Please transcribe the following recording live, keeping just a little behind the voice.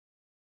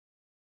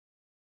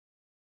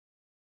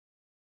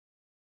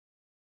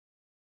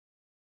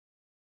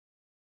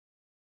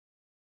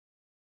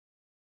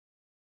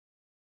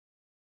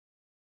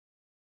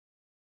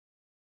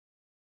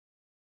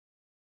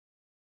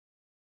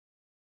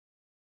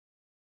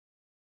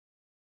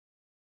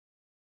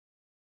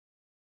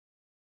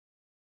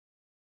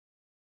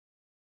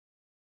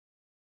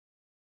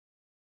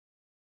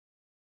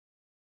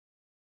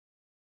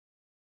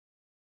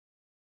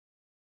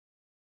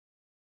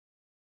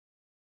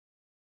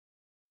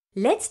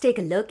Let's take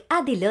a look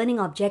at the learning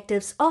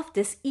objectives of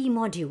this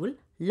e-module,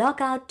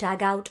 Lockout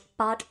Tagout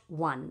Part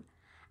 1.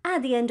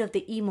 At the end of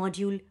the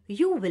e-module,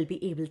 you will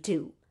be able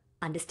to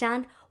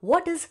understand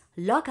what is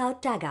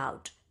Lockout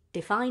Tagout,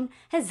 define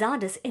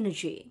hazardous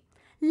energy,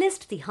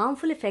 list the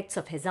harmful effects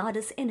of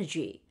hazardous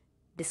energy,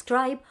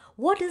 describe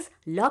what is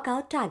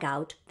Lockout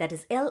Tagout, that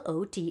is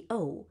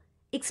LOTO,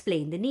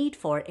 explain the need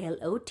for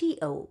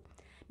LOTO,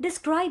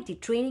 describe the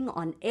training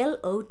on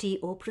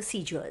LOTO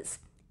procedures,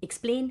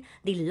 explain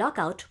the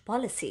lockout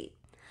policy,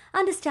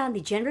 understand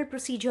the general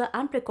procedure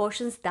and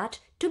precautions that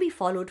to be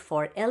followed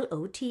for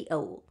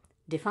LOTO,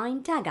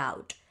 define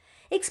tagout,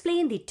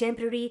 explain the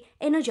temporary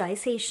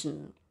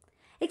energization,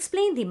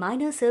 explain the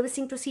minor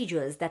servicing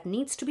procedures that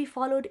needs to be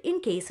followed in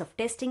case of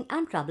testing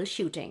and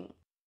troubleshooting.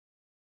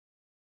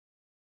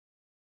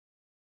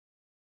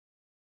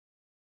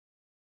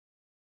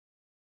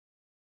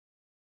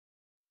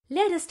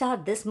 Let us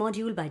start this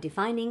module by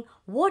defining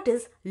what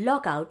is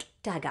Lockout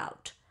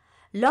Tagout.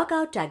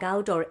 Lockout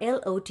Tagout or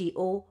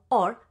LOTO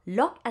or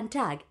lock and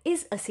tag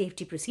is a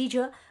safety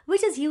procedure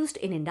which is used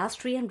in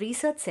industry and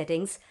research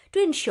settings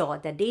to ensure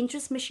that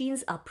dangerous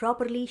machines are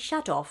properly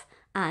shut off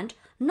and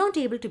not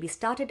able to be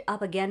started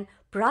up again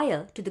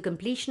prior to the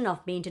completion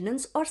of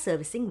maintenance or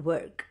servicing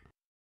work.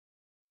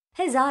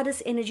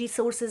 Hazardous energy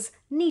sources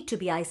need to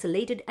be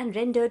isolated and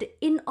rendered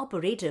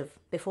inoperative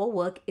before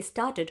work is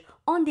started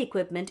on the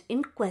equipment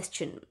in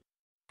question.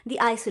 The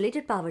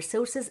isolated power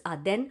sources are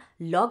then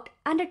logged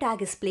and a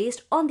tag is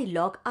placed on the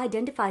lock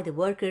identify the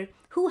worker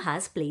who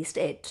has placed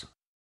it.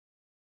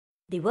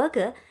 The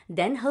worker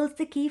then holds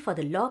the key for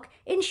the lock,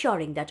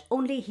 ensuring that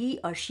only he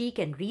or she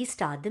can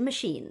restart the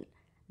machine.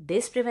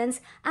 This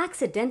prevents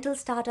accidental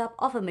startup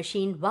of a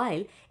machine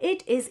while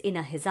it is in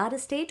a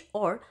hazardous state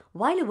or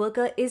while a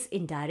worker is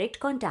in direct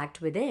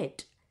contact with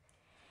it.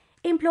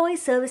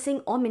 Employees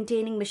servicing or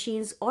maintaining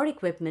machines or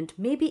equipment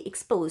may be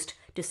exposed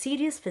to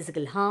serious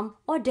physical harm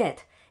or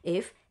death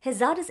if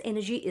hazardous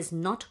energy is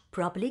not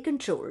properly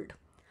controlled.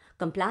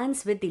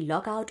 Compliance with the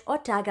lockout or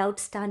tagout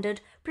standard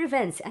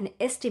prevents an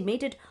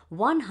estimated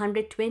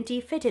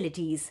 120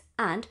 fatalities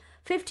and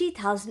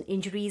 50,000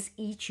 injuries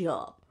each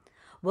year.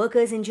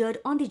 Workers injured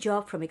on the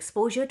job from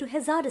exposure to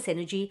hazardous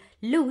energy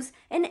lose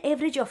an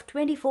average of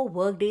 24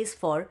 workdays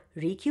for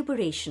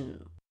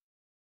recuperation.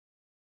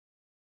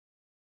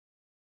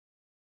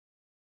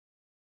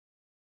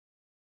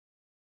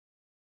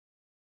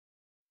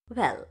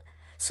 Well,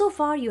 so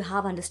far you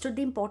have understood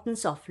the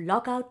importance of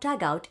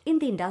lockout-tagout in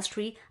the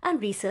industry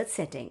and research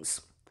settings.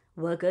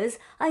 Workers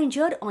are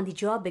injured on the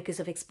job because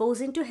of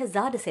exposing to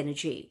hazardous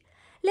energy.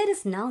 Let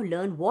us now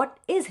learn what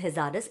is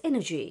hazardous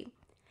energy.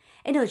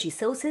 Energy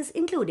sources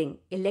including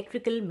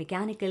electrical,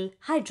 mechanical,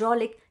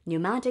 hydraulic,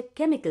 pneumatic,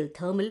 chemical,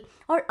 thermal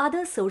or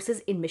other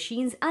sources in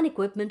machines and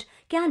equipment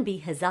can be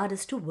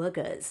hazardous to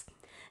workers.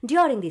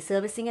 During the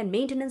servicing and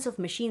maintenance of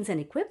machines and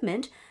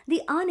equipment,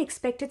 the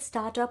unexpected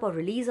startup or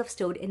release of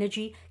stored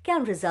energy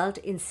can result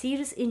in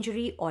serious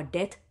injury or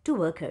death to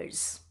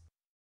workers.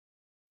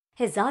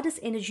 Hazardous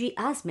energy,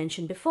 as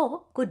mentioned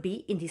before, could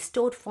be in the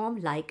stored form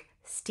like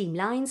steam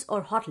lines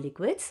or hot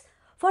liquids,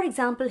 for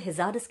example,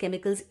 hazardous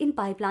chemicals in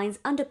pipelines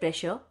under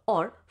pressure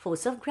or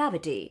force of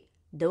gravity.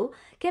 Though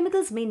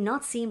chemicals may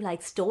not seem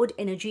like stored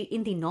energy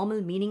in the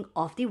normal meaning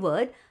of the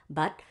word,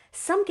 but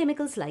some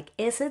chemicals like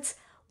acids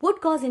would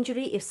cause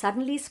injury if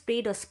suddenly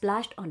sprayed or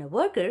splashed on a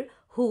worker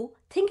who,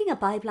 thinking a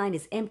pipeline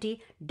is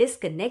empty,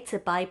 disconnects a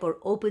pipe or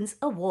opens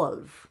a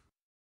valve.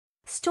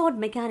 Stored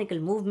mechanical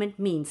movement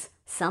means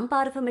some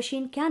part of a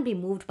machine can be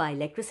moved by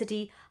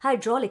electricity,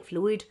 hydraulic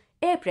fluid,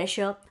 air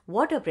pressure,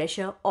 water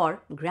pressure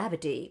or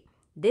gravity.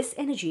 This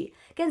energy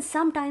can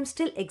sometimes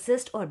still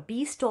exist or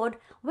be stored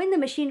when the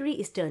machinery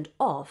is turned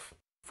off.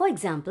 For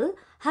example,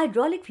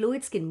 hydraulic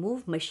fluids can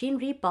move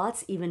machinery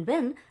parts even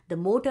when the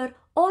motor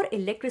or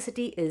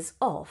electricity is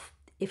off,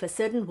 if a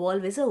certain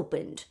valve is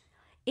opened.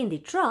 In the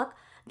truck,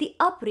 the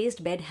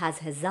upraised bed has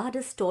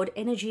hazardous stored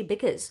energy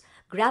because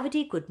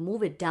gravity could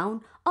move it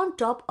down on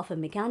top of a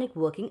mechanic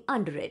working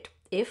under it,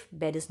 if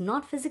bed is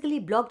not physically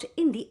blocked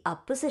in the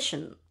up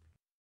position.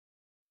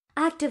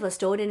 Active or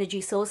stored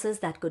energy sources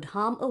that could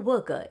harm a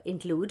worker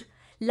include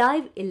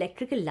live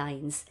electrical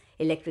lines,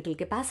 electrical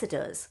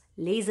capacitors,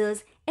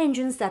 lasers,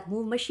 engines that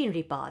move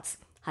machinery parts,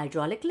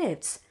 hydraulic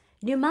lifts,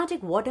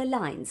 pneumatic water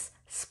lines,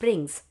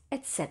 springs,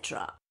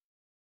 etc.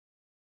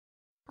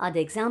 Other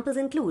examples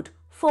include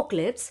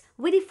forklifts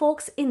with the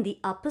forks in the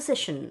up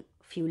position,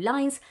 fuel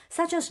lines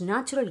such as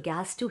natural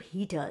gas to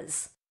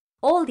heaters.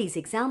 All these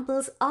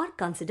examples are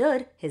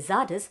considered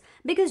hazardous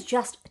because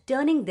just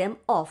turning them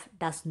off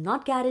does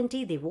not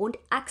guarantee they won't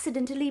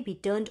accidentally be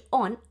turned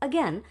on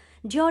again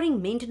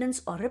during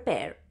maintenance or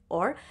repair,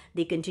 or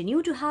they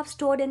continue to have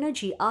stored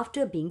energy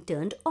after being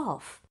turned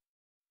off.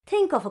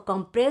 Think of a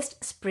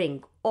compressed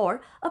spring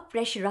or a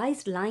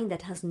pressurized line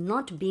that has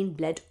not been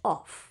bled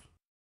off.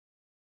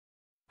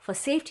 For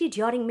safety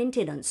during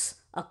maintenance,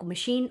 a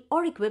machine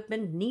or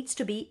equipment needs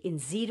to be in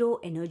zero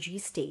energy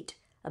state.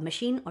 A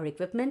machine or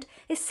equipment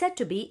is said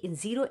to be in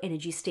zero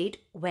energy state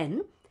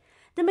when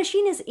the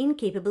machine is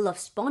incapable of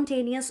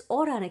spontaneous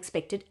or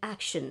unexpected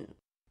action.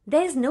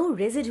 There is no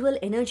residual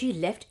energy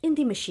left in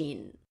the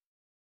machine.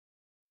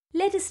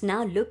 Let us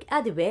now look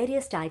at the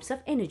various types of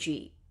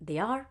energy. They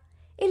are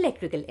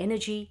electrical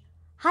energy,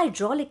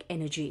 hydraulic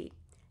energy,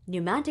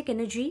 pneumatic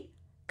energy,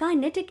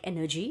 kinetic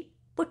energy,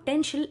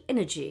 potential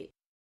energy.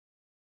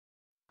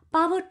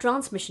 Power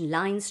transmission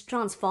lines,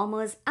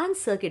 transformers, and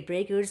circuit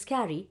breakers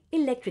carry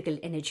electrical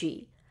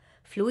energy.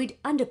 Fluid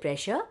under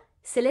pressure,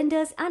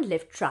 cylinders and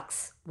lift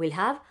trucks will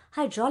have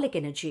hydraulic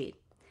energy.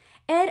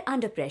 Air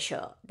under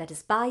pressure, that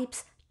is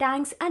pipes,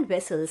 tanks and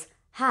vessels,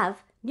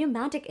 have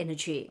pneumatic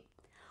energy.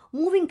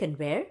 Moving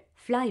conveyor,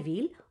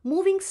 flywheel,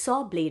 moving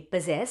saw blade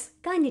possess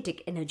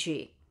kinetic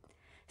energy.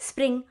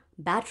 Spring,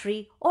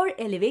 battery or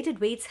elevated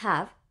weights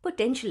have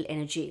potential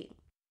energy.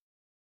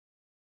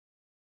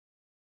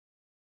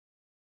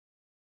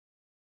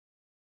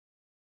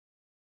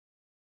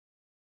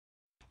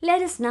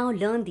 Let us now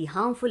learn the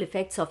harmful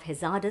effects of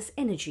hazardous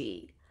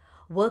energy.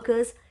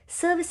 Workers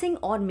servicing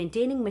or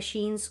maintaining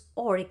machines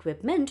or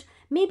equipment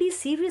may be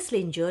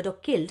seriously injured or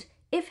killed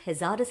if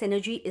hazardous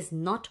energy is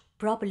not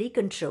properly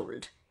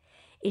controlled.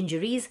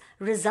 Injuries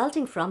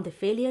resulting from the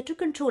failure to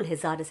control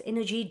hazardous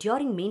energy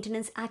during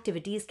maintenance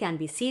activities can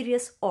be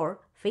serious or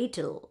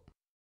fatal.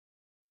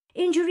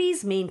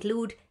 Injuries may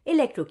include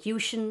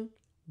electrocution,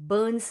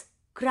 burns,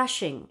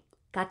 crushing,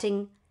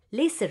 cutting,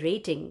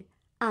 lacerating,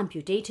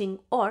 amputating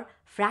or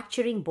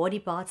fracturing body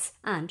parts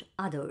and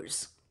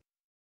others.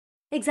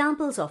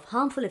 Examples of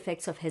harmful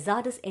effects of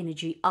hazardous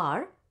energy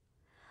are: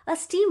 a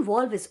steam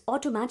valve is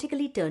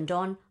automatically turned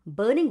on,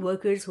 burning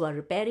workers who are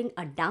repairing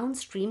a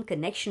downstream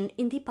connection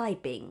in the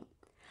piping.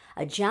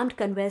 A jammed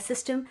conveyor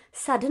system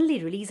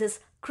suddenly releases,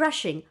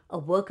 crushing a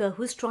worker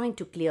who is trying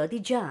to clear the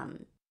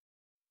jam.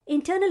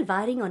 Internal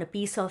wiring on a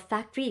piece of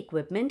factory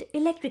equipment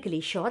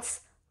electrically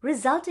shorts,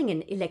 resulting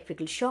in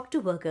electrical shock to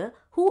worker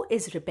who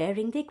is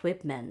repairing the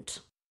equipment.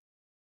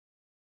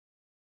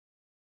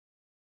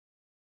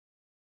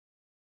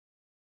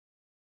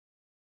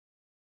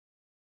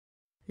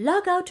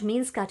 Lockout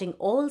means cutting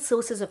all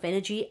sources of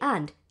energy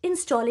and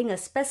installing a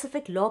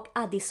specific lock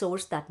at the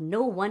source that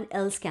no one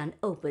else can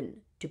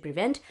open to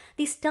prevent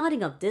the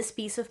starting of this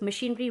piece of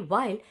machinery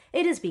while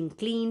it is being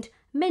cleaned,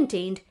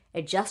 maintained,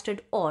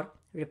 adjusted or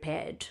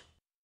repaired.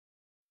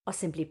 Or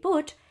simply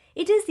put,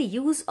 it is the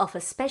use of a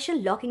special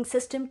locking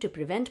system to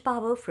prevent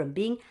power from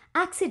being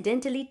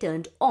accidentally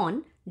turned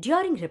on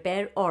during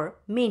repair or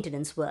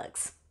maintenance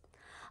works.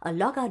 A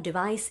lockout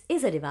device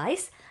is a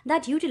device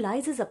that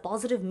utilizes a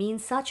positive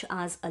means such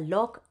as a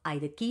lock,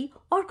 either key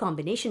or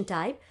combination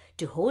type,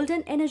 to hold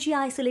an energy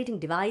isolating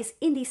device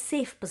in the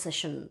safe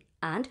position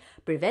and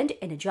prevent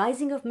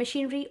energizing of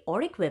machinery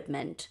or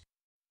equipment.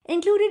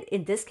 Included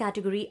in this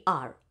category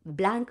are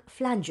blank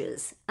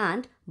flanges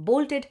and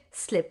bolted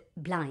slip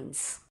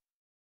blinds.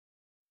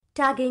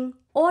 Tagging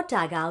or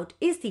tagout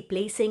is the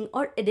placing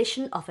or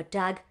addition of a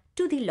tag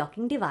to the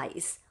locking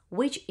device,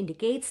 which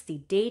indicates the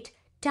date,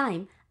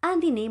 time,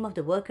 and the name of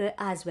the worker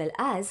as well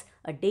as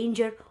a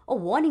danger or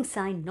warning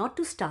sign not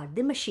to start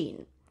the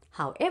machine.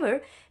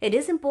 However, it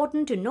is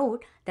important to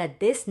note that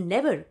this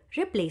never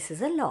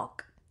replaces a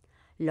lock.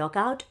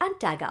 Lockout and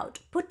tagout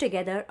put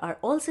together are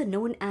also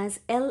known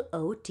as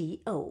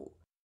LOTO.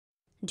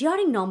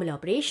 During normal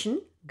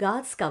operation,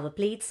 guards, cover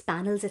plates,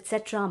 panels,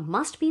 etc.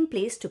 must be in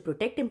place to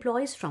protect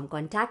employees from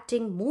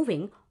contacting,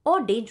 moving, or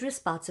dangerous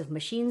parts of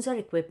machines or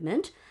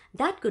equipment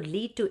that could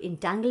lead to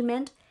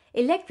entanglement,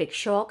 electric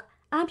shock,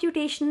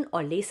 amputation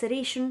or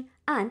laceration,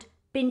 and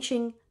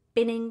pinching,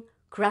 pinning,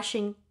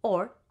 crushing,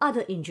 or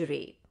other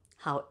injury.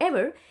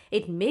 However,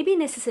 it may be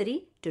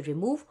necessary to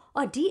remove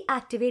or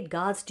deactivate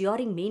guards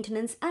during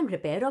maintenance and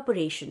repair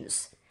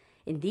operations.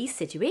 In these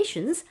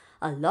situations,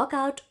 a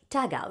lockout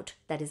tagout,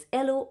 that is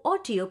LO or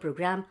TO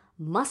program,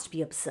 must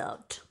be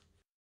observed.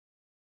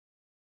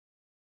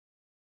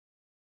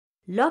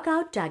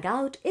 Lockout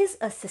tagout is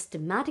a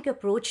systematic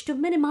approach to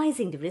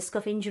minimizing the risk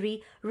of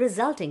injury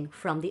resulting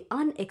from the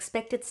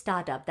unexpected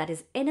startup, that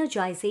is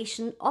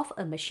energization of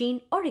a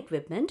machine or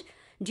equipment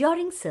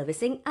during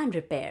servicing and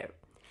repair.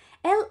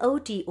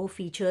 LOTO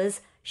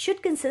features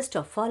should consist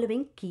of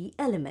following key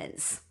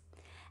elements.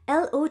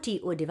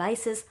 LOTO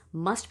devices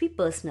must be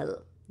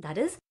personal, that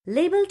is,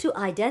 labeled to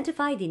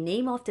identify the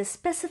name of the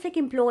specific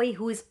employee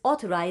who is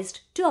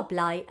authorized to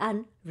apply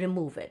and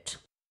remove it.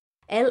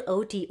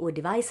 LOTO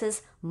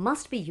devices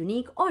must be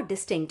unique or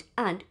distinct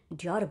and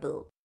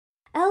durable.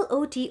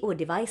 LOTO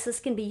devices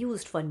can be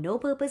used for no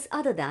purpose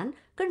other than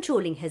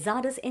controlling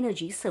hazardous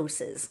energy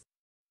sources.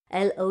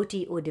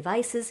 LOTO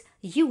devices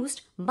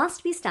used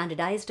must be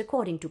standardized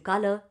according to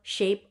color,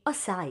 shape, or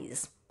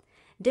size.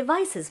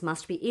 Devices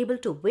must be able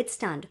to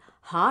withstand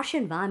harsh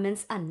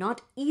environments and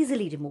not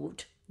easily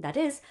removed. That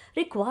is,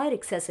 require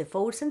excessive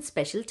force and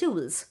special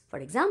tools, for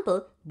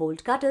example,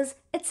 bolt cutters,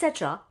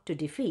 etc., to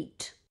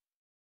defeat.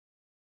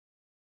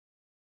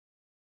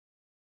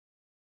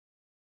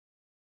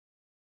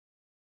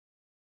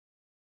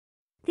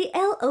 The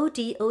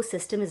LOTO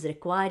system is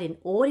required in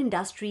all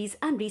industries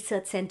and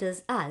research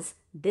centers as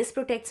this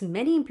protects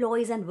many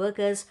employees and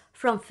workers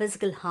from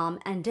physical harm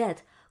and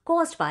death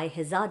caused by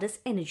hazardous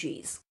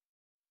energies.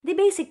 The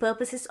basic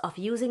purposes of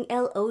using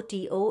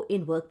LOTO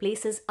in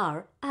workplaces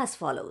are as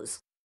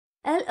follows.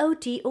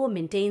 LOTO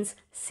maintains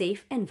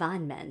safe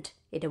environment.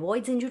 It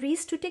avoids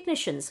injuries to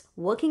technicians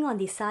working on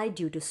the site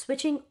due to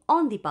switching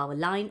on the power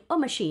line or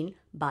machine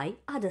by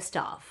other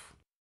staff.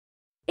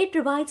 It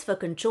provides for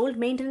controlled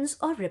maintenance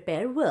or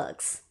repair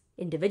works.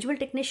 Individual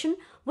technician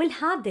will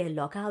have their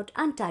lockout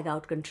and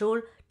tagout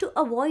control to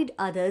avoid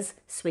others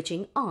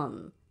switching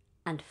on.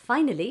 And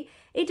finally,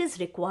 it is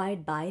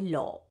required by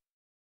law.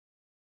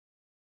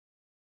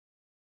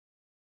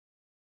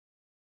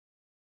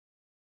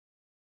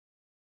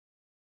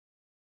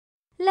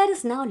 Let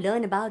us now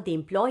learn about the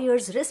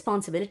employer's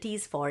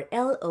responsibilities for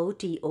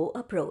LOTO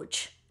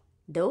approach.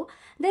 Though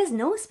there is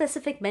no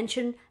specific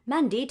mention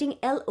mandating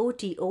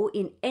LOTO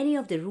in any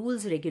of the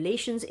rules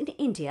regulations in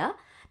India,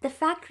 the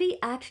Factory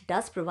Act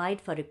does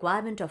provide for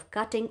requirement of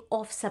cutting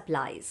off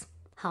supplies.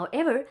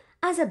 However,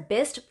 as a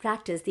best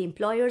practice, the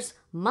employers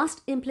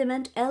must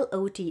implement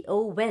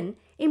LOTO when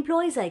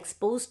employees are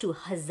exposed to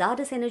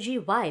hazardous energy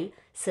while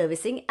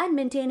servicing and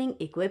maintaining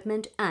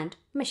equipment and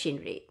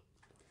machinery.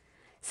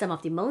 Some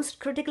of the most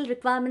critical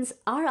requirements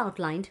are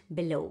outlined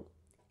below.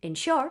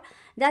 Ensure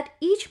that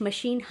each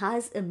machine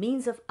has a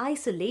means of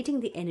isolating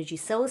the energy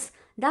source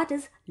that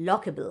is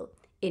lockable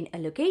in a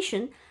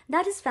location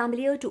that is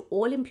familiar to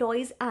all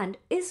employees and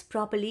is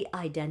properly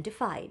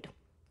identified.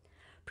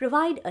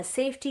 Provide a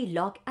safety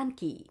lock and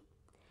key.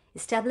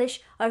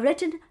 Establish a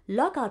written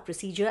lockout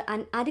procedure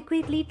and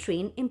adequately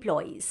train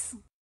employees.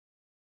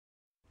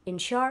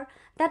 Ensure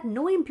that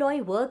no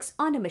employee works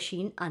on a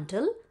machine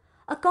until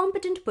a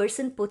competent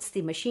person puts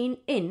the machine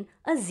in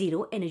a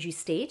zero energy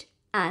state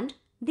and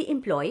the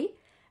employee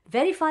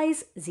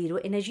verifies zero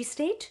energy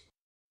state,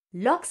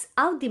 locks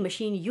out the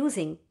machine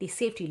using the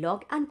safety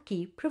lock and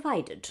key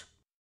provided.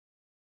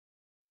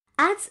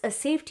 Adds a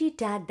safety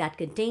tag that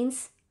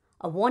contains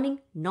a warning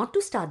not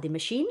to start the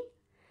machine,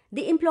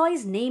 the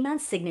employee's name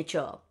and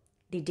signature,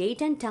 the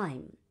date and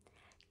time,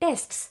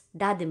 tests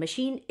that the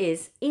machine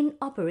is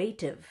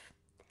inoperative.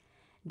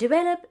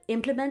 Develop,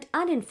 implement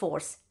and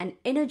enforce an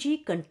energy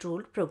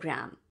control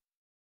program.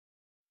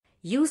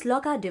 Use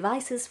lockout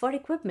devices for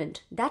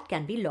equipment that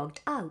can be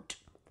locked out.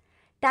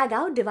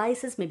 Tagout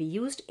devices may be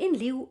used in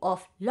lieu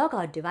of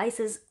lockout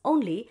devices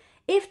only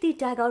if the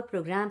tagout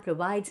program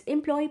provides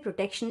employee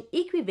protection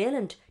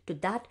equivalent to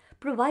that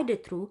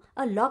provided through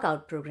a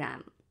lockout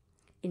program.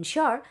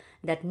 Ensure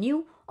that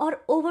new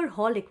or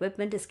overhauled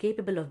equipment is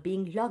capable of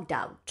being locked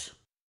out.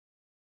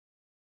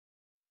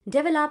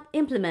 Develop,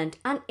 implement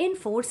and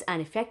enforce an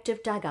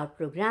effective tagout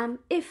program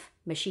if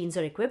machines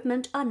or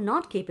equipment are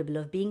not capable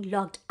of being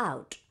locked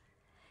out.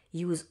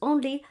 Use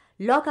only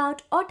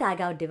lockout or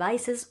tagout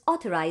devices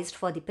authorized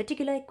for the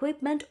particular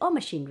equipment or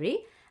machinery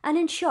and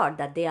ensure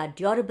that they are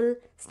durable,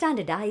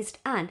 standardized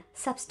and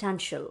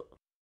substantial.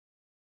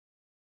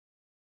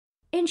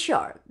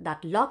 Ensure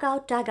that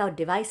lockout-tagout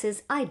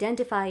devices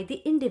identify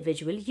the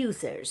individual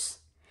users.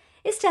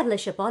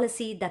 Establish a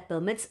policy that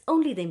permits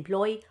only the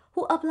employee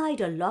who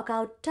applied a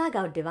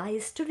lockout-tagout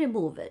device to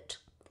remove it.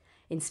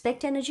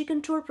 Inspect energy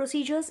control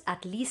procedures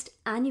at least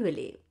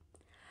annually.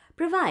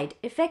 Provide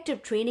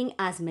effective training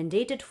as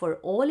mandated for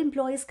all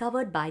employees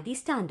covered by the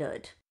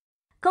standard.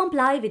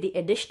 Comply with the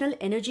additional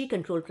energy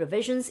control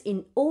provisions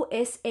in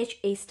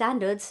OSHA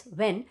standards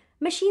when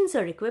machines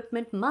or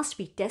equipment must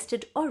be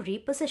tested or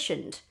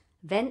repositioned,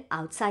 when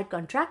outside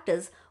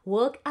contractors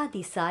work at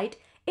the site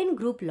in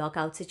group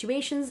lockout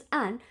situations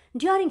and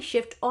during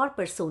shift or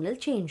personnel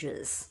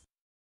changes.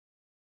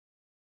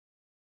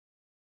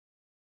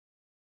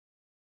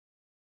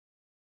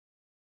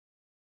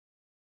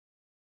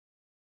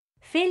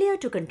 Failure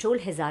to control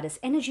hazardous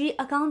energy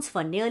accounts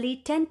for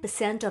nearly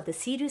 10% of the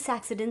serious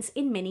accidents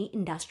in many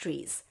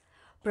industries.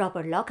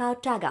 Proper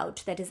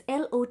lockout-tagout, that is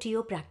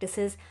LOTO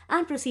practices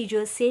and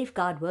procedures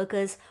safeguard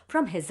workers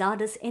from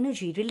hazardous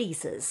energy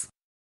releases.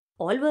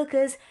 All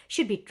workers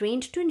should be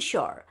trained to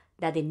ensure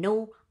that they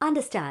know,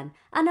 understand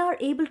and are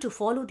able to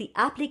follow the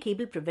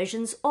applicable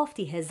provisions of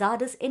the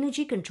hazardous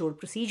energy control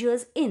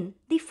procedures in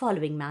the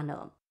following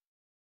manner.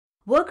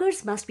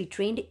 Workers must be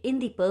trained in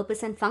the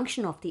purpose and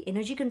function of the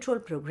energy control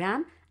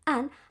program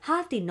and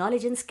have the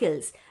knowledge and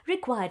skills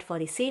required for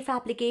the safe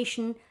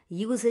application,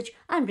 usage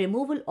and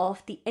removal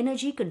of the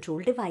energy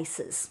control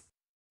devices.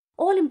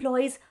 All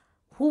employees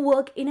who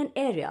work in an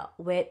area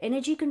where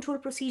energy control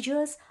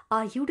procedures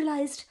are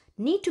utilized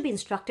need to be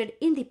instructed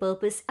in the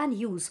purpose and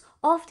use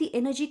of the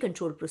energy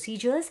control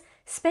procedures,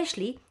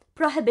 especially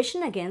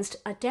prohibition against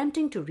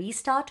attempting to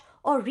restart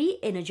or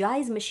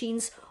re-energize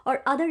machines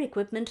or other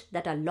equipment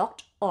that are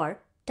locked or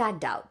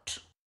tagged out.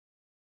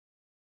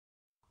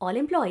 All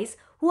employees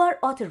who are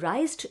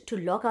authorized to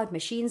lock out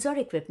machines or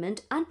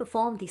equipment and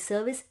perform the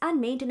service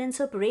and maintenance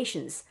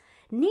operations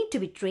need to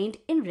be trained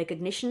in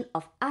recognition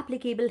of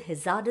applicable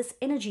hazardous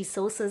energy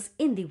sources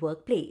in the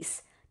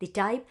workplace the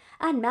type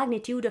and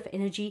magnitude of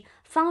energy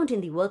found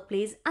in the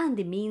workplace, and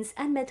the means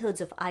and methods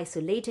of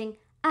isolating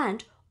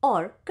and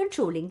or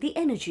controlling the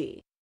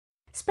energy.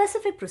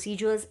 Specific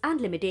procedures and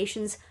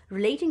limitations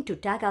relating to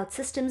tagout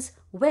systems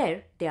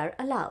where they are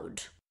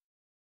allowed.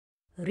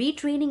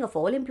 Retraining of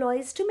all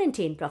employees to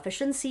maintain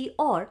proficiency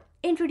or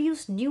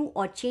introduce new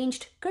or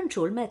changed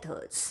control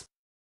methods.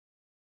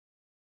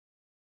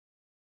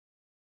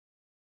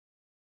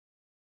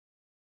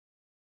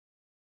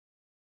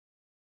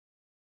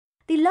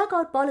 The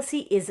lockout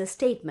policy is a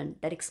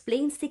statement that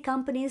explains the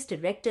company's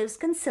directives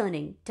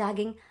concerning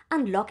tagging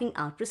and locking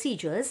out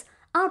procedures,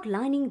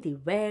 outlining the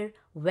where,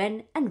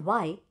 when, and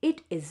why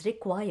it is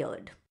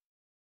required.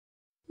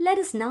 Let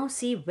us now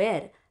see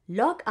where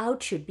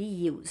lockout should be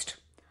used.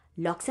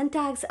 Locks and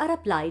tags are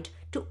applied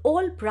to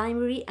all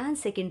primary and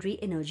secondary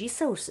energy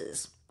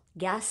sources: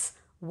 gas,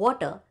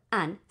 water,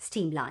 and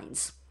steam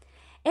lines.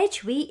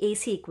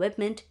 HVAC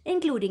equipment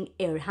including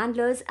air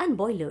handlers and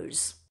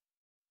boilers.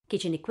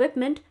 Kitchen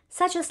equipment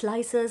such as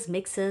slicers,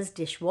 mixers,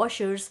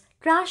 dishwashers,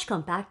 trash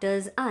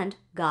compactors, and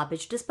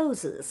garbage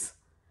disposals.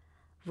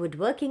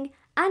 Woodworking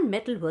and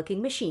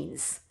metalworking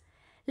machines.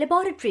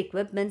 Laboratory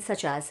equipment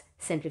such as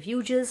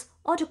centrifuges,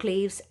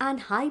 autoclaves,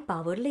 and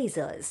high-power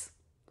lasers.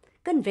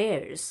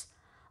 Conveyors,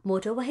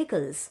 motor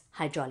vehicles,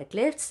 hydraulic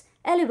lifts,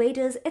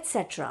 elevators,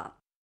 etc.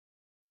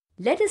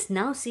 Let us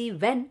now see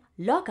when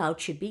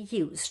lockout should be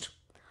used.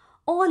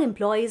 All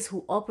employees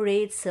who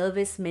operate,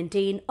 service,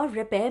 maintain, or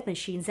repair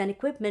machines and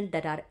equipment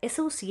that are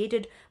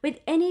associated with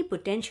any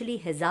potentially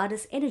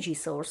hazardous energy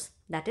source,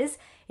 that is,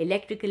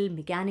 electrical,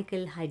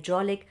 mechanical,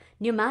 hydraulic,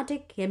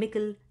 pneumatic,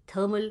 chemical,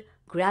 thermal,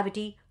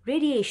 gravity,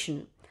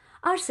 radiation,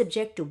 are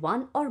subject to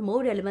one or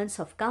more elements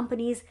of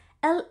company's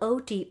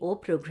LOTO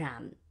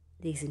program.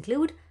 These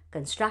include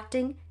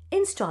constructing,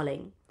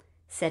 installing,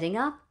 setting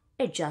up,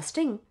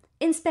 adjusting,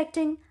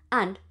 inspecting,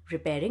 and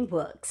repairing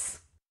works.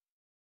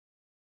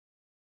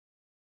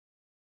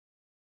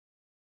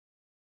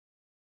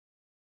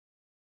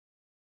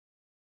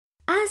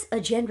 As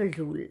a general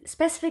rule,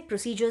 specific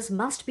procedures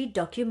must be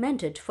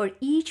documented for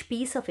each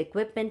piece of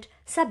equipment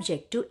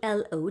subject to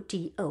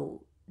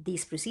LOTO.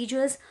 These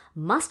procedures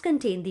must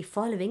contain the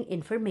following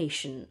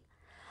information: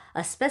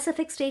 a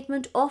specific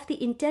statement of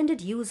the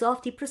intended use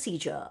of the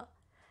procedure,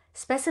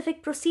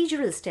 specific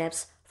procedural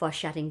steps for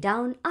shutting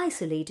down,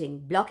 isolating,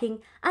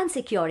 blocking, and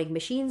securing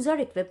machines or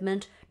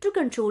equipment to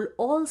control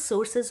all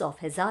sources of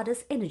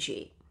hazardous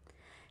energy,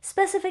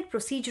 specific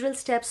procedural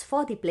steps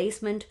for the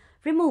placement,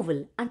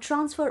 removal, and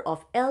transfer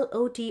of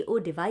LOTO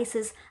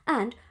devices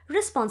and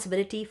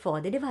responsibility for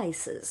the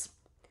devices,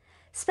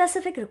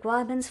 specific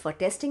requirements for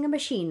testing a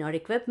machine or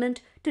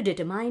equipment to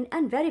determine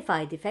and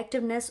verify the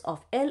effectiveness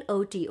of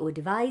LOTO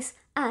device,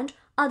 and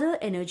other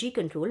energy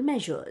control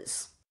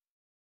measures.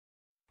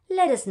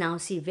 Let us now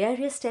see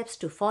various steps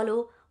to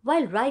follow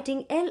while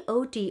writing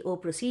LOTO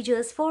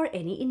procedures for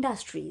any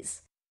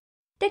industries.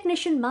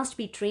 Technician must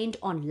be trained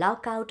on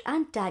lockout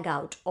and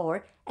tagout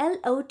or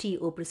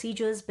LOTO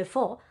procedures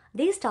before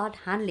they start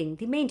handling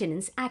the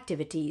maintenance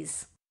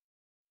activities.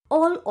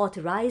 All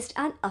authorized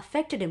and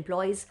affected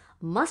employees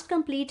must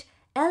complete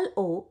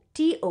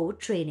LOTO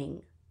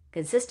training,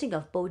 consisting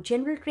of both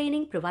general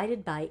training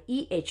provided by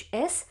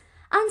EHS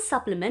and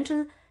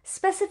supplemental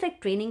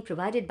specific training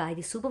provided by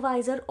the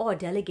supervisor or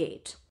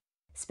delegate.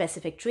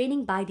 Specific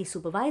training by the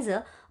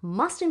supervisor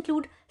must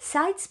include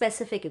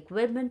site-specific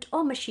equipment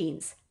or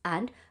machines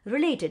and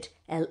related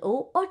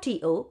LO or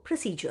TO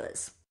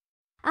procedures.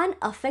 An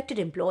affected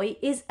employee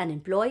is an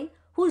employee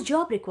whose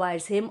job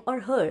requires him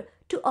or her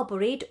to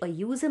operate or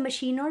use a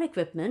machine or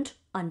equipment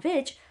on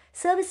which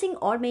servicing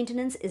or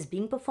maintenance is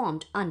being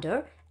performed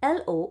under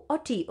LO or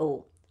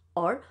TO,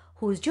 or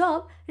whose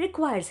job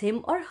requires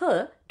him or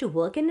her to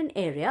work in an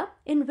area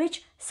in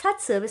which such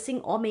servicing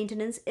or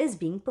maintenance is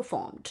being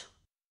performed.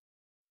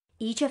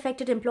 Each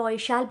affected employee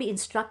shall be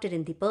instructed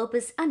in the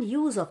purpose and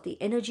use of the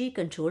energy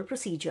control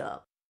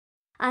procedure.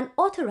 An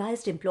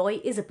authorized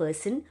employee is a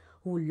person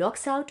who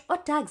locks out or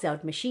tags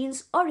out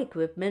machines or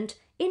equipment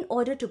in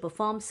order to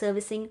perform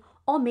servicing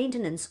or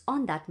maintenance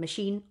on that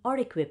machine or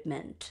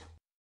equipment.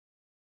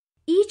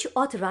 Each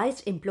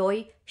authorized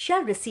employee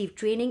shall receive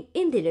training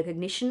in the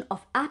recognition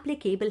of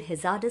applicable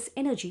hazardous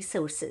energy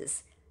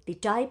sources, the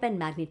type and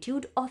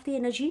magnitude of the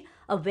energy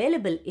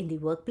available in the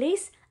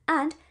workplace,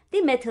 and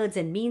the methods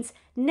and means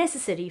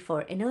necessary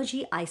for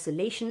energy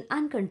isolation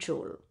and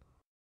control.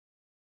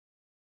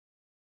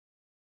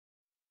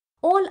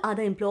 All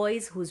other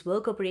employees whose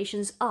work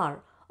operations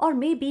are or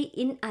may be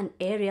in an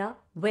area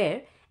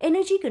where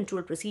energy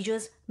control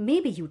procedures may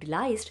be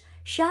utilized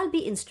shall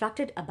be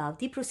instructed about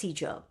the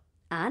procedure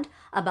and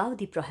about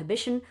the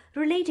prohibition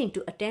relating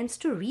to attempts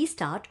to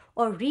restart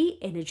or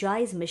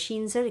re-energize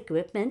machines or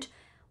equipment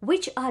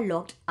which are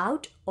locked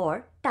out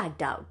or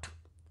tagged out.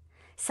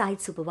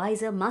 Site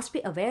supervisor must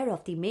be aware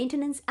of the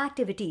maintenance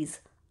activities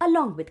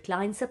along with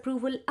client's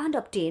approval and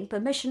obtain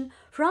permission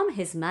from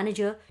his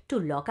manager to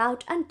lock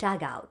out and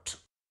tag out.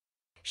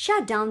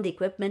 Shut down the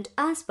equipment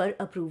as per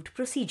approved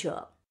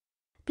procedure.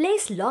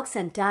 Place locks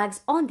and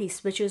tags on the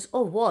switches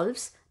or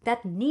valves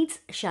that needs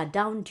shut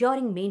down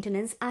during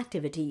maintenance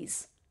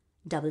activities.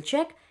 Double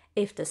check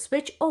if the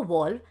switch or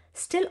valve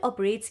still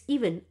operates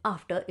even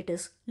after it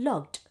is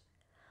locked.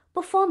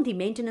 Perform the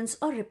maintenance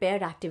or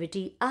repair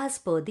activity as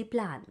per the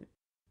plan.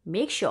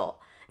 Make sure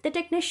the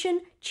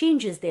technician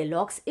changes their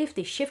locks if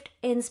the shift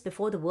ends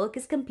before the work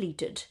is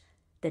completed.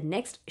 The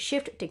next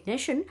shift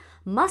technician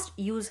must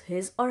use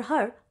his or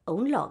her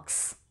own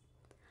locks.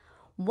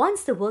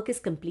 Once the work is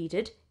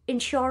completed,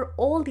 ensure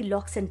all the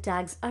locks and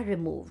tags are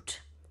removed.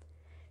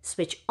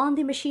 Switch on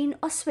the machine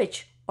or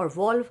switch or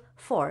valve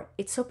for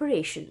its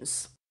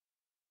operations.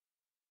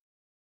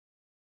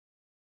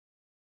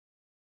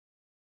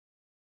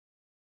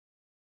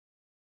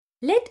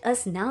 Let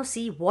us now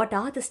see what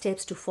are the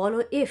steps to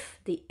follow if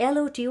the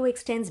LOTO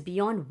extends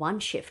beyond one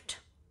shift.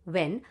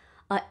 When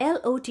a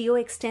LOTO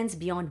extends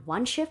beyond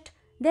one shift,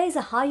 there is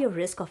a higher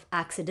risk of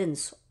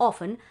accidents,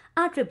 often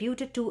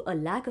attributed to a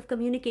lack of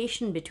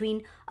communication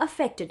between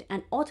affected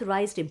and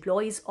authorized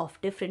employees of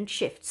different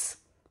shifts.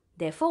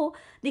 Therefore,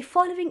 the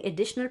following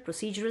additional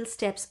procedural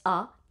steps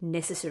are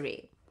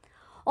necessary.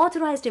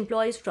 Authorized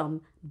employees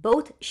from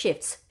both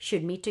shifts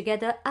should meet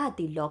together at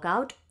the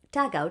lockout,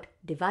 tagout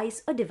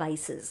device or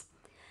devices.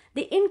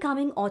 The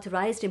incoming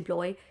authorized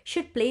employee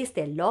should place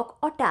their lock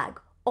or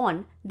tag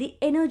on the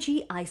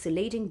energy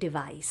isolating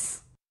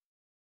device.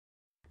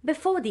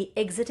 Before the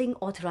exiting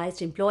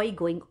authorized employee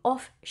going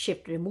off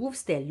shift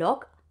removes their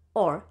lock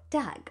or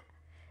tag,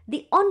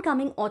 the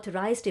oncoming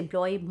authorized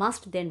employee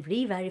must then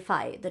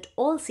re-verify that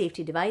all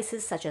safety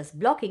devices such as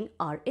blocking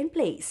are in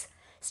place,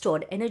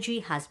 stored energy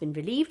has been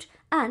relieved,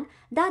 and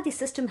that the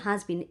system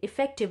has been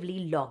effectively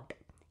locked.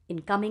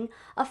 Incoming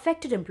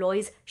affected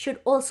employees should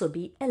also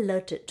be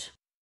alerted.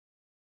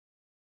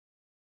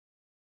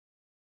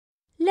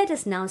 Let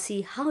us now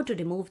see how to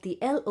remove the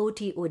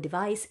LOTO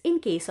device in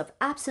case of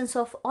absence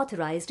of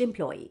authorized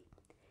employee.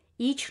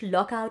 Each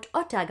lockout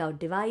or tagout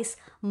device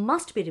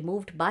must be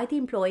removed by the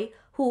employee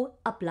who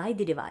applied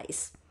the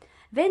device.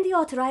 When the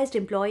authorized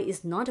employee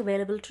is not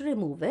available to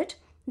remove it,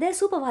 their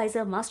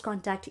supervisor must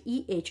contact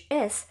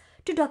EHS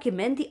to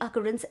document the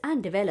occurrence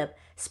and develop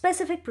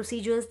specific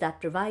procedures that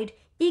provide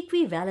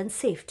equivalent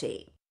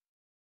safety.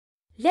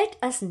 Let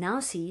us now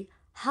see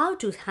how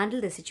to handle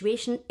the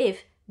situation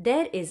if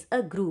there is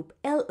a group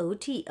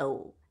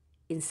LOTO.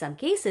 In some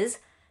cases,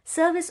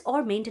 service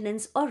or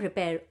maintenance or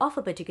repair of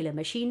a particular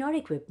machine or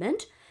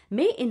equipment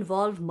may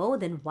involve more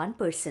than one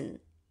person.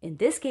 In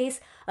this case,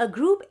 a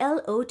group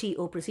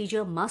LOTO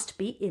procedure must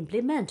be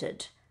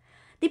implemented.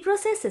 The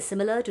process is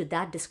similar to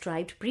that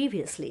described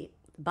previously,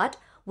 but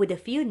with a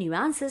few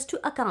nuances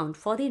to account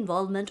for the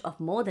involvement of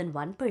more than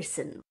one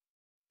person.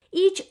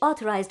 Each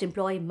authorized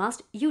employee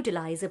must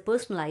utilize a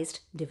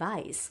personalized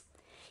device.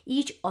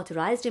 Each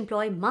authorized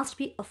employee must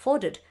be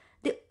afforded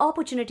the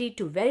opportunity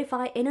to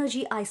verify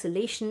energy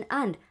isolation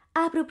and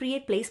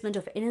appropriate placement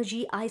of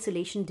energy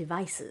isolation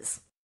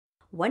devices.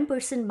 One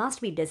person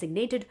must be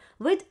designated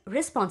with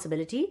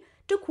responsibility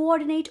to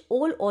coordinate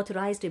all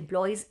authorized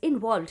employees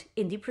involved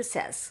in the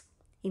process,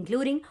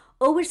 including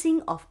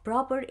overseeing of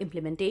proper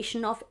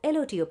implementation of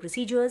LOTO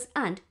procedures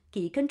and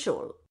key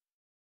control.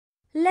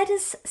 Let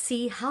us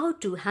see how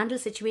to handle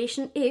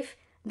situation if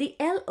the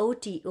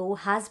LOTO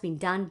has been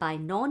done by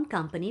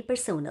non-company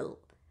personnel.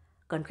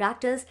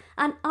 Contractors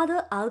and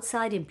other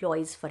outside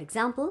employees, for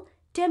example,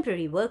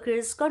 temporary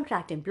workers,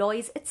 contract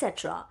employees,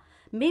 etc.,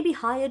 may be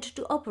hired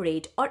to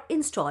operate or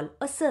install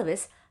or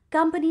service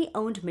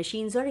company-owned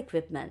machines or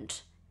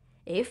equipment.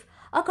 If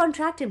a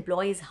contract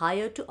employee is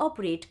hired to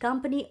operate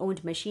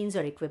company-owned machines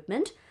or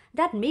equipment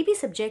that may be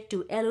subject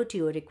to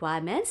LOTO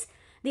requirements,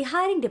 the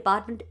hiring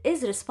department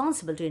is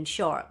responsible to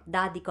ensure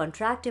that the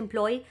contract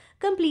employee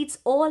completes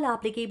all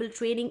applicable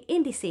training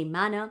in the same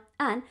manner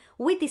and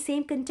with the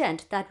same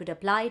content that would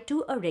apply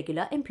to a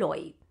regular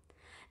employee.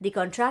 The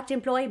contract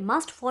employee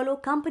must follow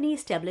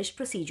company-established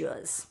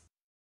procedures.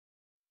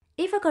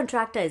 If a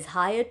contractor is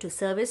hired to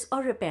service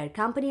or repair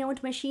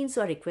company-owned machines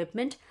or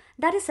equipment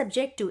that is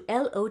subject to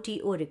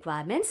LOTO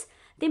requirements,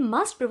 they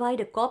must provide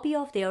a copy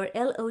of their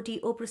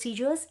LOTO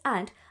procedures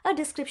and a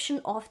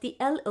description of the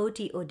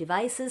LOTO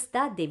devices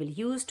that they will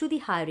use to the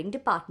hiring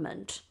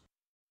department.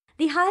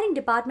 The hiring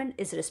department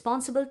is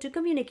responsible to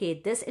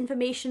communicate this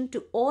information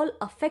to all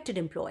affected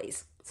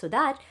employees so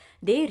that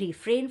they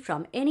refrain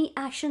from any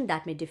action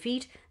that may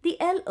defeat the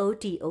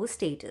LOTO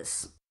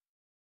status.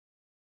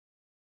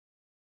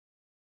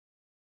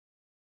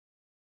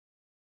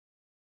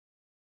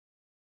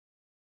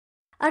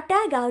 A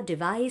tagout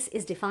device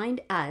is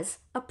defined as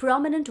a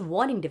prominent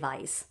warning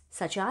device,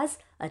 such as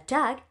a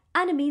tag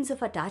and a means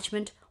of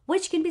attachment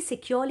which can be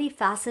securely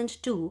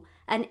fastened to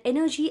an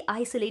energy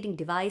isolating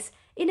device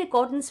in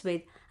accordance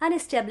with an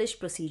established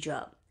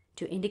procedure,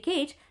 to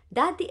indicate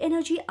that the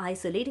energy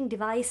isolating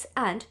device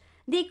and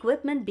the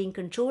equipment being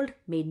controlled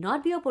may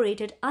not be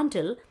operated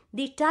until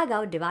the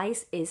tagout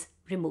device is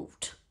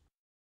removed.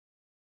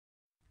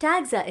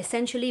 Tags are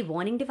essentially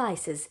warning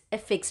devices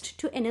affixed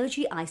to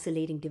energy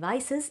isolating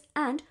devices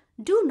and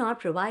do not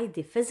provide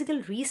the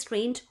physical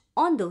restraint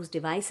on those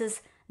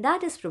devices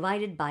that is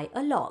provided by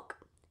a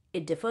lock.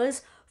 It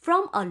differs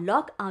from a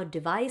lockout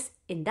device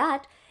in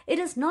that it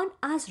is not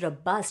as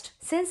robust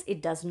since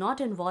it does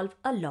not involve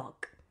a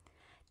lock.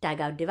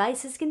 Tagout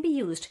devices can be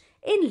used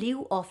in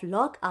lieu of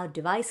lockout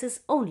devices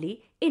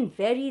only in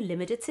very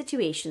limited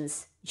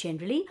situations,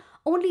 generally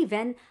only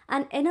when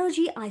an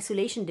energy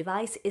isolation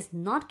device is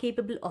not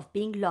capable of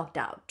being locked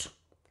out.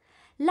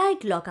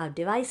 Like lockout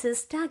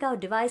devices, tagout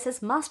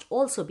devices must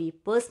also be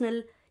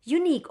personal,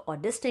 unique or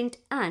distinct,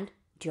 and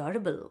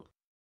durable.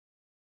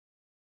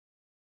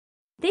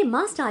 They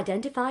must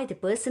identify the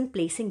person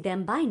placing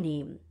them by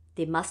name.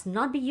 They must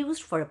not be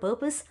used for a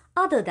purpose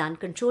other than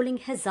controlling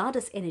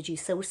hazardous energy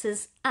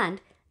sources,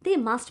 and they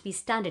must be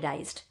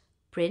standardized,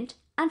 print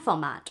and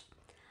format.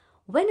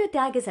 When a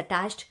tag is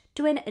attached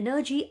to an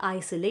energy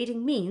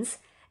isolating means,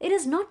 it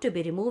is not to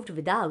be removed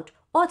without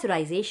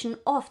authorization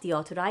of the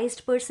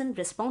authorized person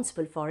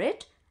responsible for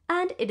it,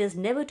 and it is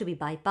never to be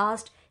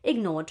bypassed,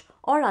 ignored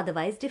or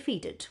otherwise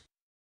defeated.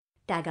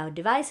 Tagout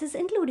devices,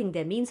 including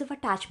their means of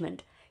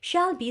attachment,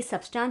 shall be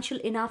substantial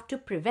enough to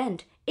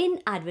prevent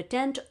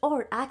inadvertent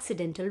or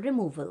accidental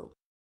removal.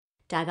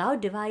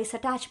 Tagout device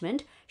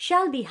attachment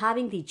shall be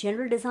having the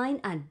general design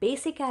and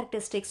basic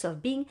characteristics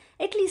of being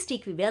at least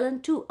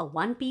equivalent to a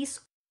one-piece,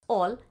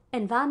 all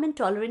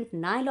environment-tolerant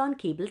nylon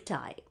cable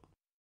tie.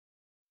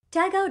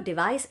 Tagout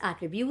device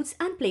attributes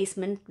and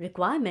placement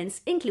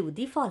requirements include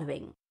the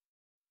following.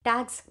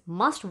 Tags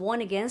must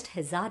warn against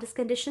hazardous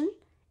condition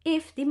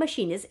if the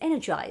machine is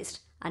energized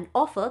and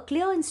offer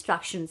clear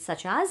instructions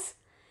such as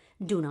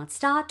do not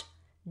start,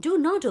 do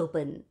not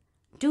open,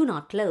 do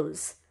not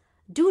close,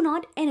 do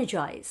not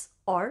energize,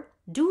 or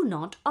do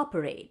not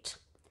operate.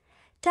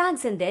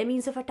 Tags and their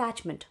means of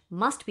attachment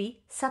must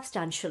be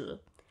substantial.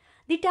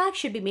 The tag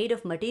should be made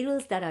of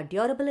materials that are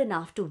durable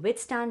enough to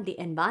withstand the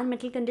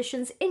environmental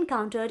conditions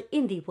encountered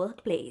in the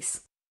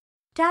workplace.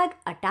 Tag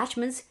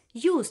attachments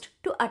used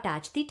to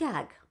attach the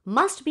tag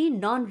must be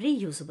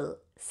non-reusable,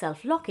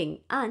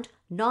 self-locking and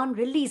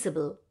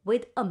non-releasable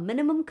with a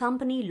minimum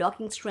company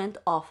locking strength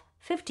of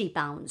 50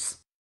 pounds.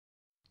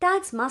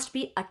 Tags must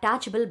be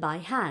attachable by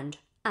hand,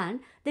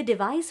 and the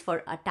device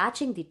for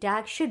attaching the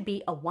tag should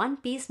be a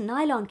one-piece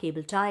nylon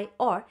cable tie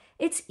or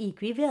its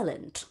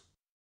equivalent.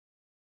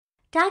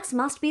 Tags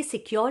must be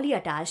securely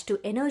attached to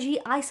energy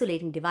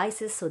isolating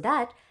devices so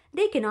that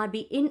they cannot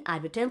be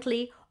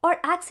inadvertently or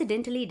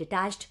accidentally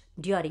detached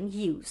during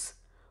use.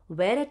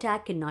 Where a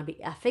tag cannot be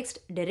affixed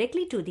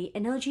directly to the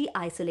energy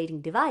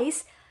isolating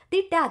device,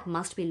 the tag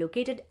must be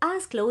located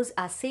as close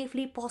as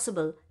safely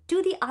possible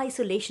to the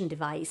isolation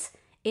device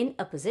in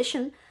a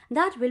position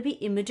that will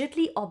be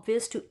immediately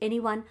obvious to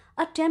anyone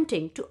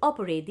attempting to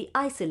operate the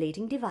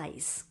isolating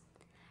device.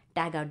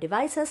 Tagout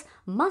devices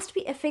must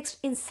be affixed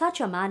in such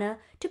a manner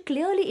to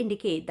clearly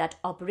indicate that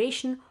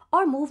operation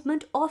or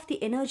movement of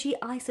the energy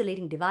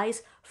isolating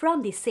device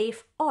from the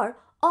safe or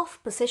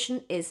off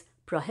position is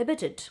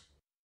prohibited.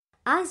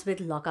 As with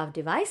lockout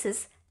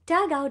devices,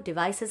 tagout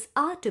devices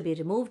are to be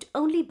removed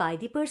only by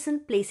the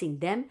person placing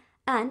them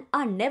and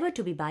are never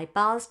to be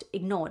bypassed,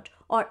 ignored,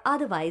 or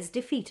otherwise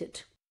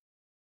defeated.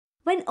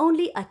 When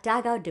only a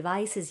tagout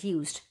device is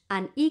used,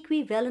 an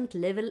equivalent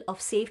level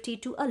of safety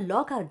to a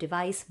lockout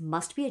device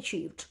must be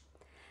achieved.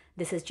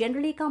 This is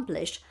generally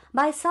accomplished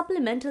by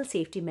supplemental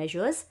safety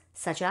measures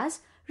such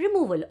as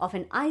removal of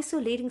an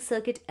isolating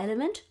circuit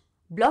element,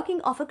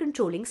 blocking of a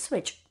controlling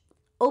switch,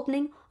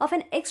 opening of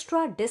an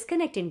extra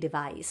disconnecting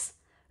device,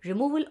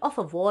 removal of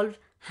a valve,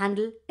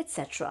 handle,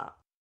 etc.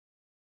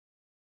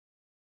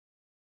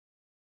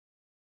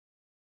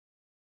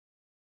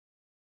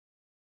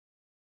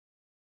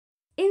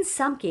 In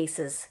some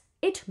cases,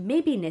 it may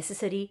be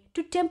necessary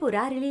to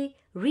temporarily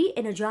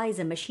re-energize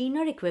a machine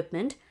or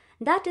equipment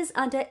that is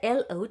under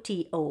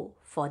LOTO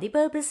for the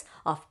purpose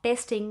of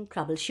testing,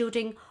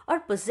 troubleshooting, or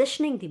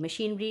positioning the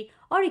machinery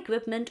or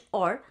equipment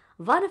or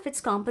one of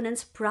its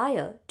components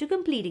prior to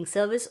completing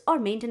service or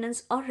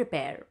maintenance or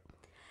repair.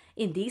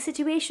 In these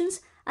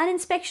situations, an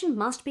inspection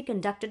must be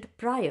conducted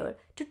prior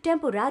to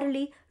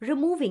temporarily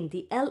removing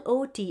the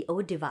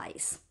LOTO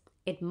device.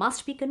 It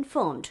must be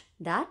confirmed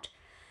that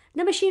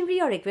the machinery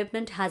or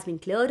equipment has been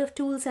cleared of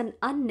tools and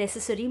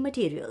unnecessary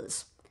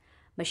materials.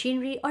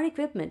 Machinery or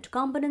equipment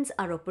components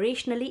are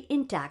operationally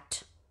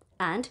intact,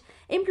 and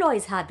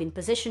employees have been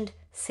positioned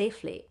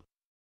safely.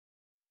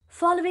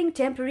 Following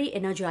temporary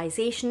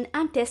energization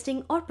and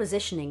testing or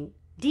positioning,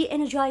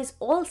 de-energize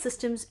all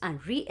systems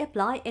and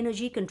reapply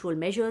energy control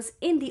measures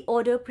in the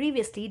order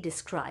previously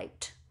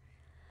described.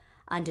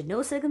 Under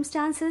no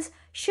circumstances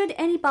should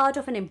any part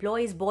of an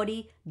employee's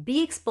body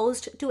be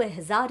exposed to a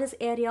hazardous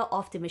area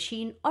of the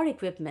machine or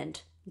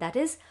equipment, that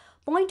is,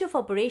 point of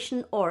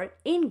operation or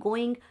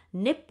ingoing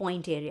nip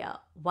point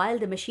area, while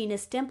the machine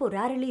is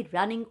temporarily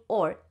running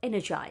or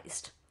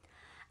energized.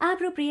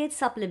 Appropriate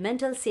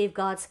supplemental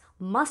safeguards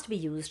must be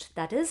used,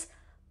 that is,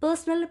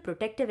 personal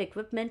protective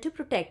equipment to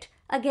protect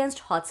against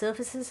hot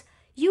surfaces,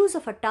 use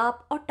of a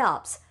tarp or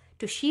tarps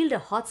to shield a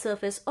hot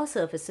surface or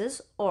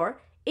surfaces,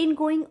 or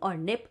ingoing or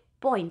nip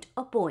point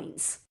or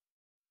points,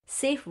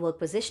 safe work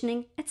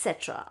positioning,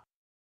 etc.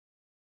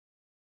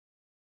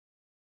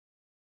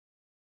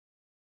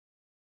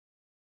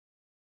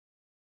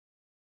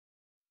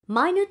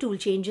 Minor tool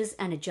changes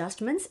and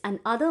adjustments and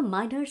other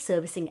minor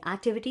servicing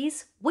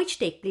activities which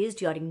take place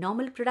during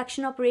normal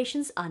production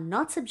operations are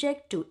not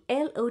subject to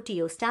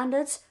LOTO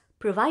standards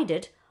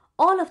provided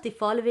all of the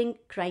following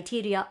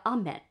criteria are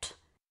met.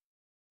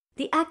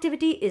 The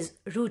activity is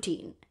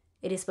routine.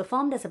 It is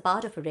performed as a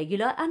part of a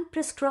regular and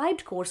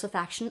prescribed course of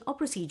action or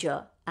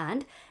procedure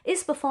and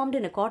is performed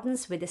in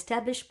accordance with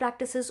established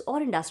practices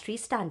or industry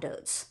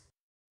standards.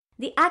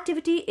 The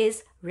activity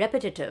is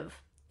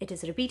repetitive. It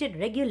is repeated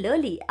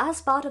regularly as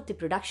part of the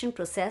production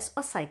process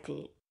or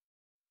cycle.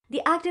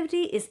 The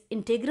activity is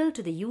integral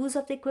to the use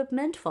of the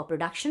equipment for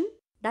production.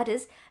 That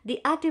is,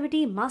 the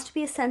activity must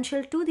be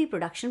essential to the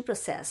production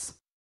process.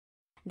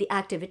 The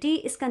activity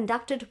is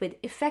conducted with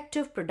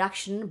effective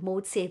production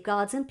mode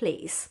safeguards in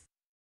place.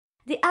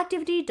 The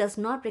activity does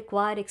not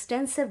require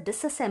extensive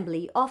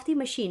disassembly of the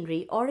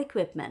machinery or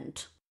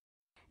equipment.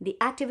 The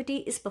activity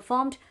is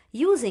performed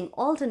using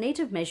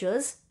alternative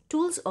measures,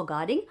 tools or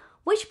guarding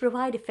which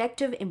provide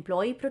effective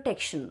employee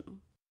protection.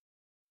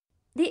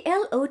 The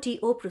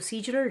LOTO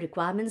procedural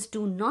requirements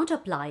do not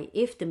apply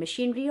if the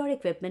machinery or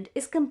equipment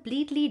is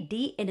completely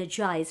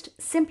de-energized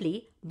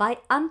simply by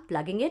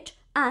unplugging it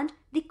and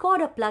the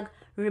cord or plug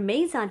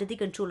remains under the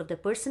control of the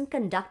person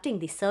conducting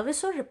the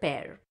service or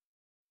repair.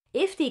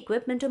 If the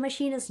equipment or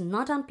machine is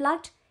not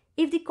unplugged,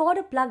 if the cord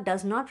or plug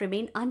does not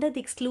remain under the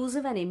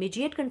exclusive and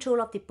immediate control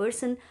of the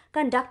person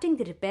conducting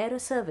the repair or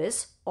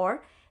service,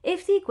 or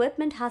if the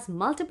equipment has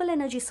multiple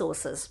energy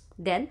sources,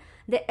 then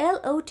the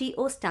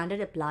LOTO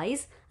standard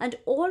applies and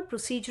all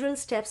procedural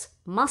steps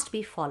must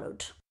be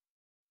followed.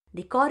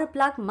 The cord or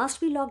plug must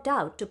be locked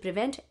out to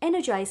prevent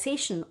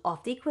energization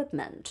of the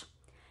equipment.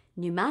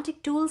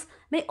 Pneumatic tools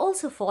may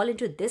also fall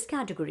into this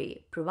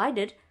category,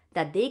 provided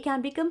that they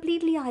can be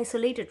completely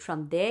isolated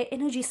from their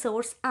energy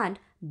source and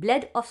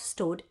bled of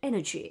stored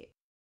energy.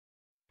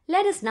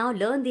 Let us now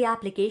learn the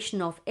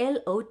application of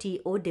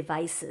LOTO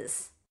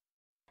devices.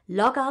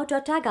 Lockout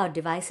or tagout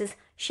devices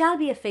shall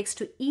be affixed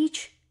to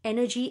each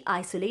energy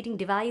isolating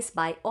device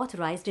by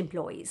authorized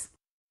employees.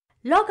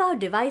 Lockout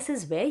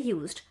devices, where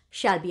used,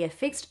 shall be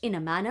affixed in a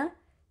manner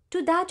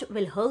to that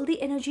will hold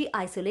the energy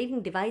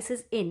isolating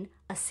devices in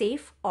a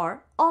safe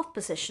or off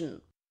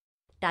position.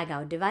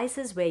 Tagout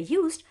devices, where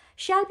used,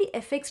 shall be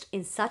affixed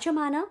in such a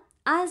manner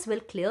as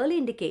will clearly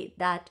indicate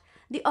that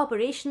the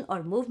operation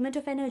or movement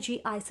of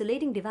energy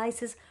isolating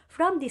devices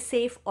from the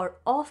safe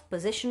or off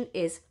position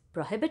is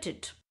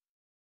prohibited.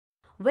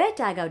 Where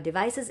tagout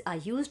devices are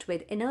used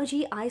with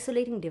energy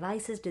isolating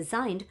devices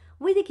designed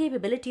with the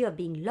capability of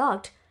being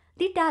locked,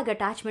 the tag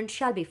attachment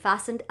shall be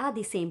fastened at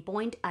the same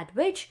point at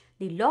which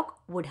the lock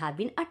would have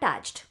been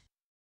attached.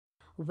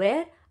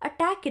 Where a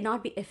tag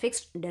cannot be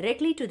affixed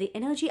directly to the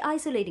energy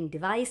isolating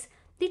device,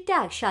 the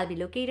tag shall be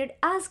located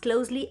as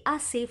closely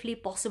as safely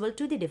possible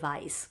to the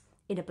device,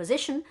 in a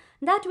position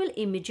that will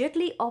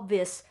immediately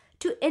obvious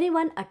to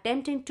anyone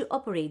attempting to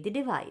operate the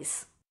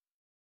device.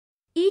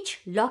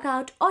 Each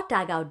lockout or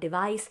tagout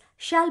device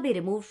shall be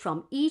removed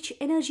from each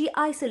energy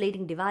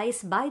isolating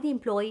device by the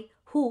employee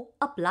who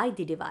applied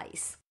the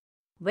device.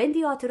 When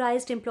the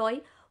authorized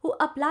employee who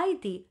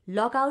applied the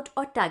lockout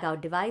or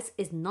tagout device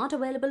is not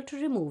available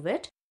to remove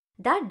it,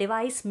 that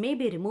device may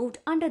be removed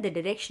under the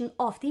direction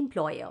of the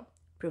employer,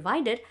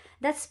 provided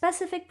that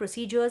specific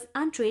procedures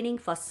and training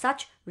for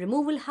such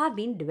removal have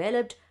been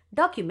developed,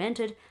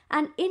 documented,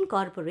 and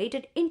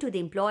incorporated into the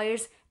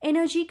employer's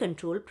energy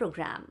control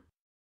program.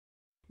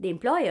 The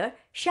employer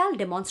shall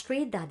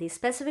demonstrate that the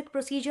specific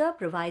procedure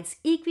provides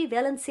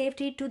equivalent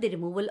safety to the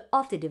removal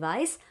of the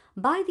device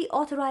by the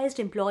authorized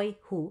employee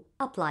who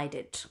applied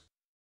it.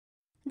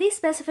 The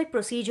specific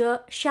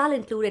procedure shall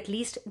include at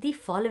least the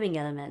following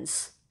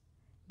elements: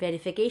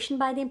 verification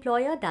by the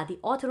employer that the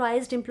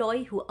authorized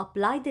employee who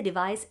applied the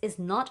device is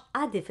not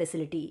at the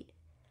facility,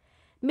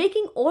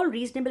 making all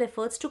reasonable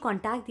efforts to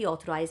contact the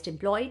authorized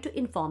employee to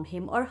inform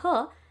him or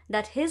her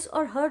that his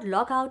or her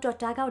lockout or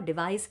tagout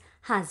device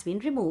has been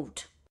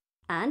removed,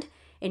 and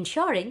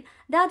ensuring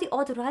that the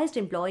authorized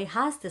employee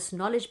has this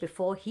knowledge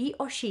before he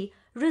or she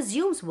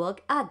resumes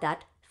work at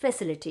that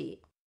facility.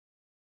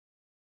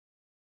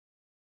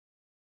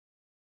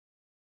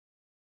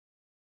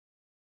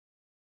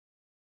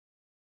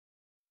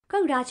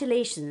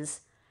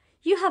 Congratulations!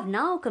 You have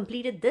now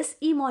completed this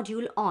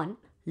e-module on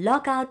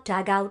Lockout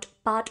Tagout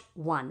Part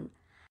 1.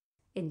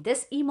 In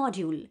this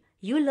e-module,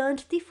 you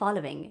learned the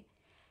following: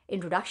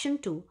 Introduction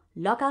to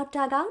Lockout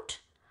Tagout,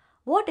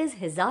 what is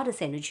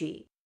hazardous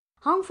energy,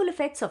 harmful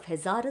effects of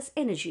hazardous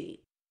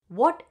energy,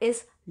 what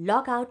is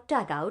Lockout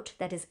Tagout,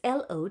 that is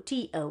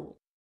LOTO,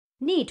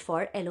 need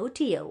for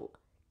LOTO,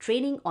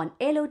 training on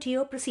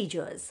LOTO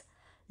procedures,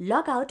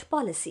 lockout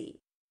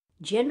policy,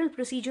 general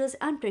procedures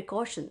and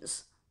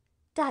precautions,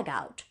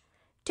 tagout,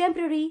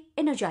 temporary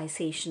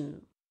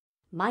energization,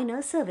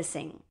 minor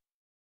servicing.